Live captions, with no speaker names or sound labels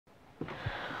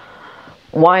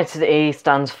YTE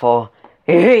stands for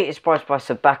it's Bryce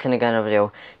back in again a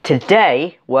video.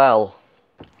 Today, well,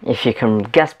 if you can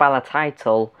guess by the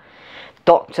title,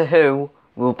 Doctor Who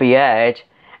will be aired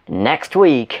next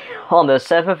week on the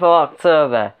 7th of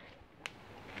October.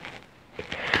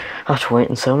 After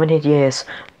waiting so many years,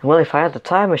 well, if I had the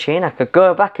time machine, I could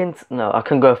go back in. No, I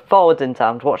can go forward in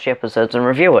time to watch the episodes and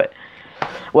review it.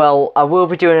 Well, I will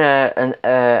be doing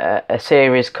a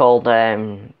series called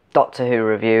Doctor Who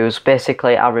Reviews.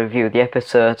 Basically, I review the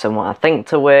episodes and what I think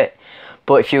to it.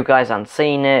 But if you guys haven't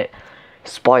seen it,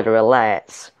 spoiler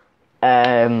alerts.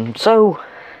 So,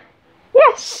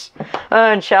 yes.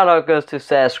 And shout out goes to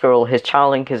Sarah Squirrel. His channel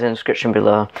link is in the description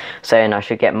below, saying I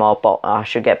should get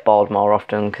bored more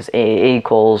often because it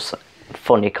equals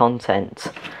funny content.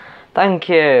 Thank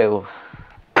you.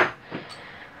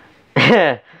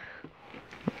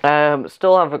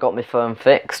 Still haven't got my phone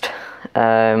fixed,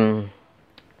 so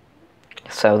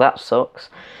that sucks.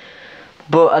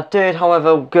 But I did,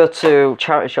 however, go to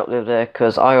charity shop the other day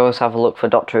because I always have a look for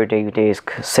Doctor Who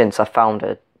DVDs since I found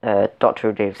a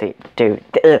Doctor Who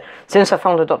DVD. Since I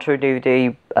found a Doctor Who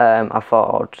DVD, I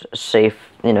thought I'd see if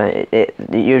it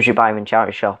usually buy them in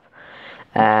charity shop,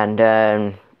 and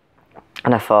I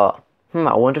thought,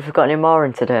 I wonder if we've got any more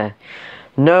in today.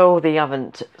 No, they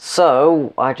haven't.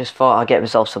 So I just thought I'd get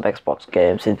myself some Xbox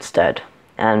games instead,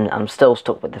 and I'm still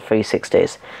stuck with the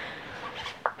 360s.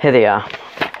 Here they are.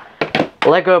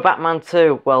 Lego Batman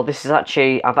 2. Well, this is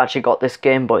I've actually got this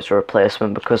game, but it's a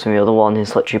replacement because the other one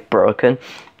is literally broken.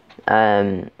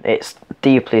 It's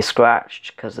deeply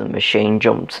scratched because the machine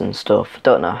jumps and stuff.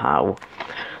 Don't know how.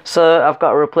 So I've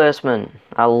got a replacement.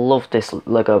 I love this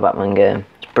Lego Batman game.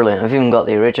 It's brilliant. I've even got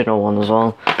the original one as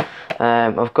well.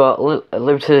 I've got a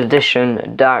limited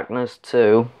edition Darkness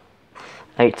 2,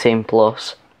 18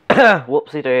 plus.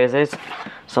 Whoopsie daisies.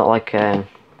 It's not like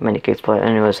many kids play it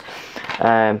anyways.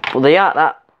 But they aren't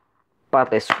that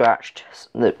badly scratched.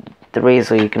 They're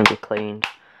easily going to be cleaned.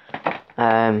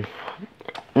 Now,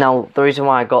 the reason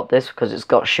why I got this because it's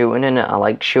got shooting in it. I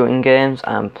like shooting games,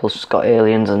 and plus it's got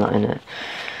aliens and that in it.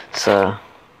 So,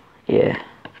 yeah,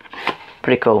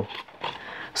 pretty cool.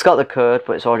 It's got the code,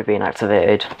 but it's already been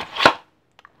activated.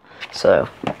 So,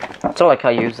 it's not like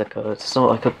I use the code. It's not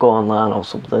like I go online or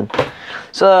something.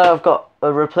 So, I've got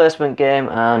a replacement game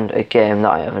and a game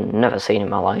that I have never seen in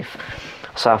my life.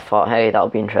 So I thought, hey, that'll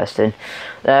be interesting.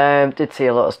 Did see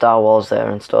a lot of Star Wars there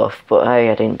and stuff, but hey,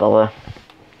 I didn't bother.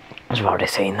 I've already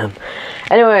seen them.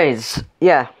 Anyways,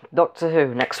 yeah, Doctor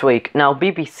Who next week. Now,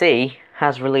 BBC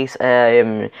has released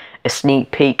a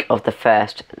sneak peek of the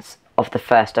first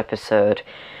episode.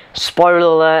 Spoiler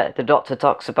alert: the Doctor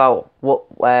talks about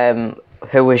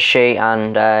who is she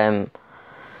and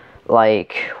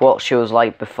like what she was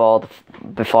like before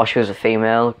she was a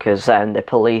female. Because the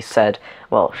police said,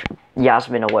 well,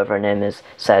 Yasmin or whatever her name is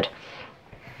said,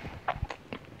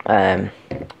 "Calm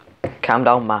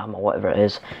down, ma'am," or whatever it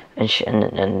is,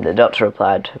 and the Doctor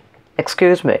replied,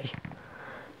 "Excuse me,"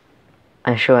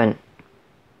 and she went.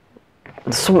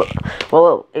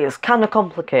 Well, it's kind of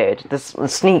complicated. There's a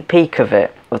sneak peek of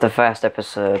the first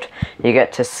episode. You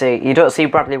get to see, you don't see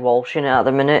Bradley Walsh in it at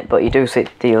the minute, but you do see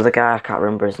the other guy. I can't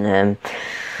remember his name.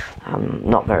 I'm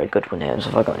not very good with names.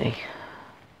 Have I got any?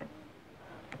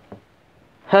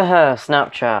 Haha,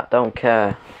 Snapchat, don't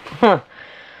care.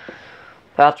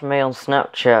 That's me on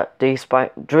Snapchat.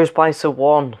 Drew Spicer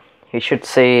 1. You should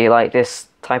see like this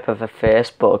type of a face,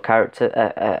 but a character.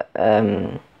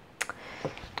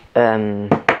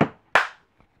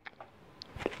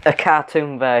 A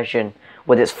cartoon version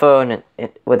with its phone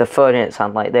with a phone in its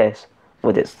hand like this,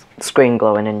 with its screen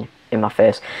glowing in my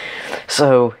face.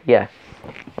 So yeah,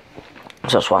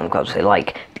 so that's what I'm glad to say.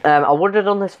 Like, I would have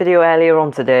done this video earlier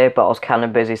on today, but I was kind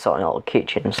of busy sorting out the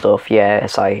kitchen and stuff.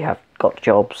 Yes, I have got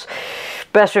jobs.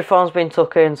 Best reform's been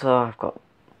tucked in, so I've got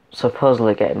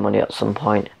supposedly getting money at some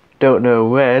point. Don't know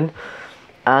when.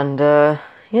 And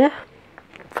yeah.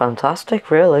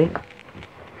 Fantastic, really.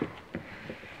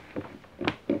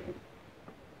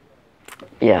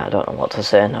 Yeah, I don't know what to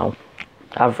say now.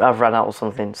 I've run out of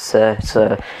something to say,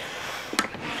 so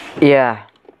yeah.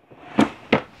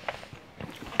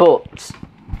 But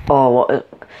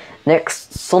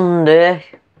next Sunday,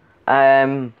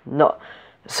 not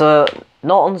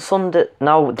on Sunday.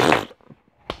 No,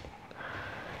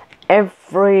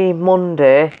 every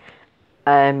Monday,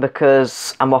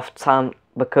 because I'm off time.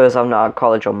 Because I'm not at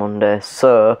college on Monday,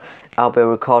 so I'll be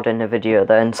recording a video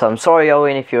then. So I'm sorry,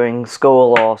 Owen, if you're in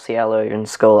school, or Cielo, you're in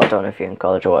school. I don't know if you're in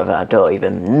college or whatever. I don't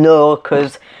even know,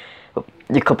 because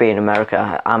you could be in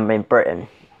America. I'm in Britain.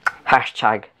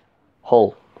 Hashtag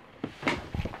Hull.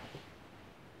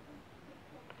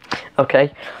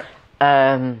 Okay.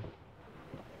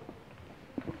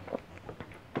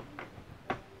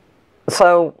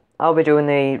 So I'll be doing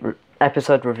the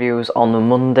episode reviews on the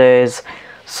Mondays,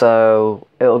 so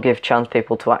it'll give chance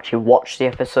people to actually watch the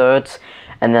episodes,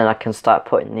 and then I can start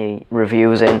putting the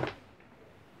reviews in.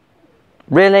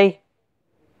 Really?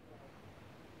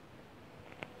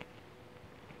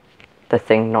 The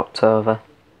thing knocked over.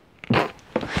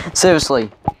 Seriously,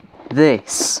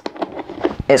 this.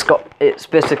 It's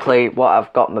basically what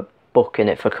I've got my book in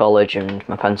it for college and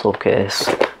my pencil case.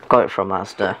 Got it from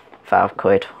Asda,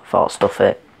 £5. Thought stuff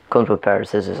it. Comes with a pair of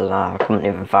scissors and I couldn't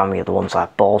even find me the ones I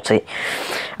bought it.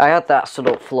 I had that stood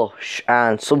up flush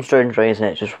and some strange reason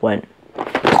it just went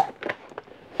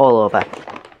all over.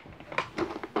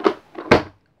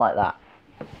 Like that.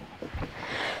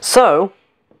 So,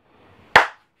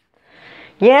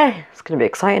 yeah, it's going to be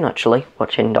exciting actually,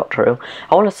 watching Doctor Who.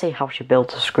 I want to see how she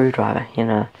builds a screwdriver, you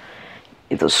know.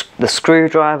 The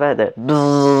screwdriver,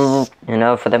 you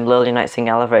know, for them Lily Night Sing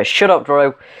elevators. Shut up,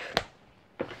 Drew!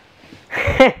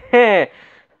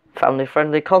 Family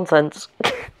friendly content.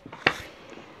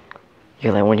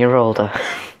 You'll learn when you're older.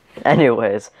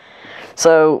 Anyways,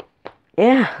 so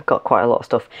yeah, got quite a lot of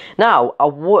stuff. Now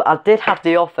I did have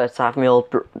the offer to have my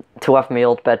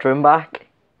old bedroom back,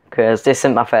 because this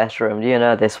isn't my first room. You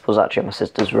know, this was actually my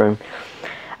sister's room.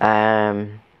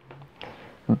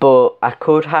 But I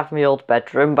could have my old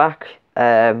bedroom back.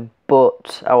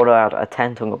 But I would have had a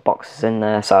 10-ton of boxes in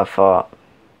there, so I thought.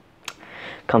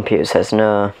 Computer says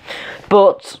no,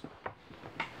 but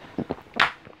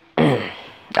I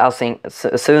was thinking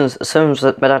as soon as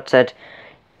my dad said,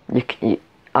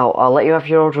 I'll let you have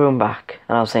your old room back,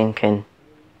 and I was thinking,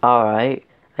 all right.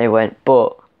 And he went,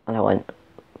 but, and I went,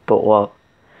 but what?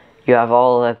 You have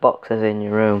all the boxes in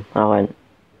your room. And I went,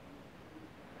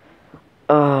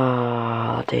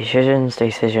 oh, decisions,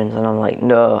 and I'm like,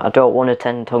 no, I don't want a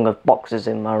 10-ton of boxes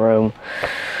in my room.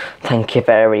 Thank you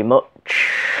very much.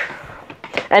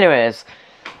 Anyways,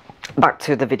 back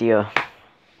to the video.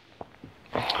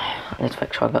 Let's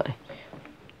make sure I got it.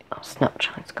 Oh,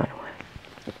 Snapchat's going away.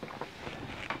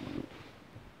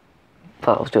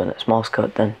 Thought I was doing it Morse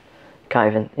code then.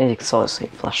 Can't even, you can sort of see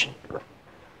it flashing.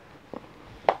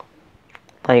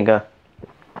 There you go.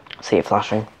 See it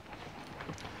flashing.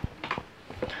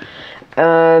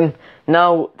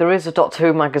 Now, there is a Doctor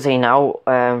Who magazine out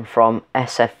from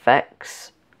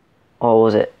SFX. Or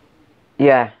was it?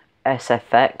 Yeah.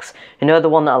 SFX, you know, the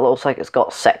one that looks like it's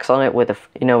got sex on it with a,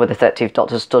 you know, with the 13th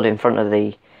Doctor stood in front of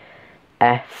the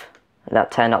F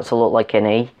that turned out to look like an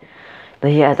E.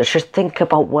 Yeah, they should think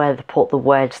about where they put the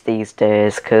words these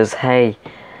days, because hey,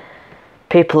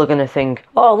 people are going to think,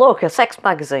 oh look, a sex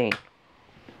magazine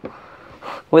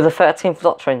with a 13th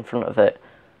Doctor in front of it.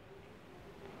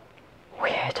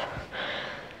 Weird.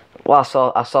 Well,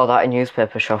 I saw that in a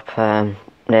newspaper shop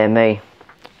near me.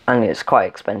 And it's quite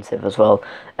expensive as well.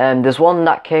 There's one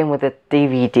that came with a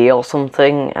DVD or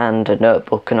something and a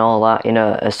notebook and all that. You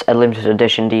know, a limited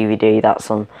edition DVD that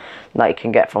you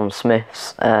can get from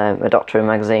Smith's, a Doctor Who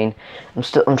magazine.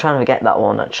 I'm trying to get that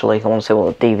one actually. I want to see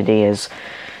what the DVD is,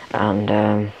 and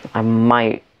I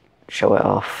might show it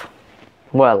off.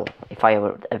 Well, if I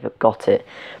ever got it,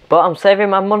 but I'm saving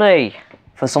my money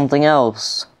for something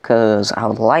else because I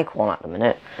would like one at the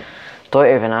minute. Don't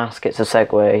even ask, it's a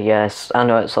Segway. Yes, I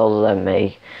know it's older than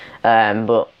me,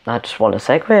 but I just want a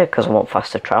Segway because I want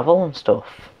faster travel and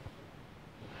stuff.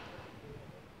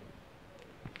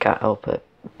 Can't help it.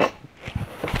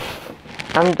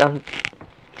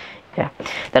 Yeah.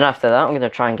 Then after that, I'm going to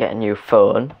try and get a new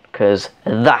phone, because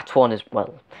that one is,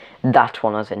 well, that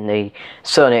one as in the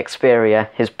Sony Xperia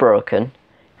is broken.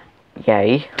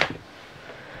 Yay.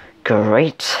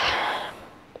 Great.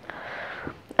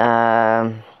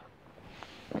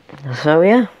 So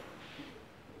yeah.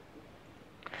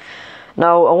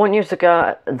 Now I want you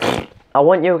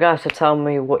guys to tell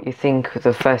me what you think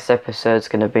the first episode's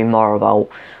going to be more about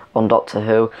on Doctor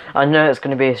Who. I know it's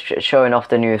going to be showing off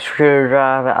the new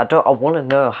screwdriver. I want to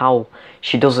know how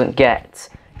she doesn't get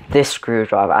this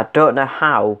screwdriver. I don't know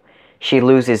how she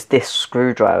loses this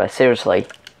screwdriver. Seriously,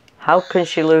 how can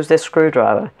she lose this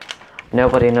screwdriver?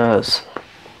 Nobody knows.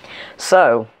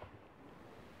 So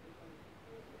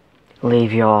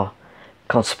leave your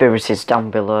conspiracies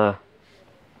down below.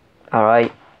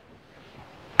 Alright?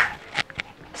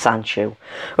 Sanchu.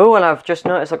 Oh, and I've just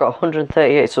noticed I got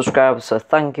 138 subscribers, so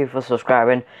thank you for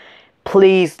subscribing.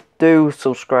 Please do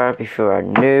subscribe if you are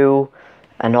new,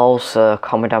 and also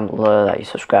comment down below that you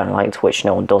subscribe and liked, which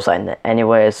no one does that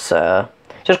anyways, so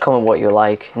just comment what you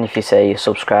like, and if you say you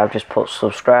subscribed, just put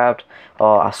subscribed,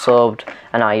 or I subbed,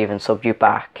 and I even subbed you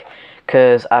back.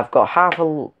 Because I've got half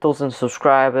a dozen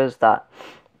subscribers that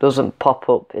doesn't pop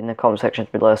up in the comment section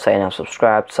below saying I've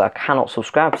subscribed, so I cannot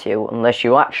subscribe to you unless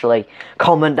you actually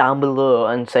comment down below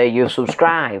and say you've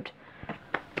subscribed.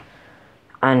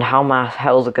 And how my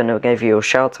hell's I gonna give you a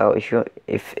shout out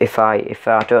if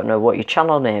I don't know what your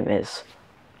channel name is?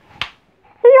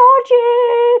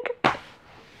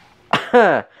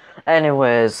 Logic.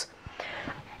 Anyways,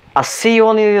 I'll see you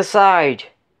on the other side.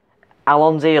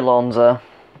 Alonzo.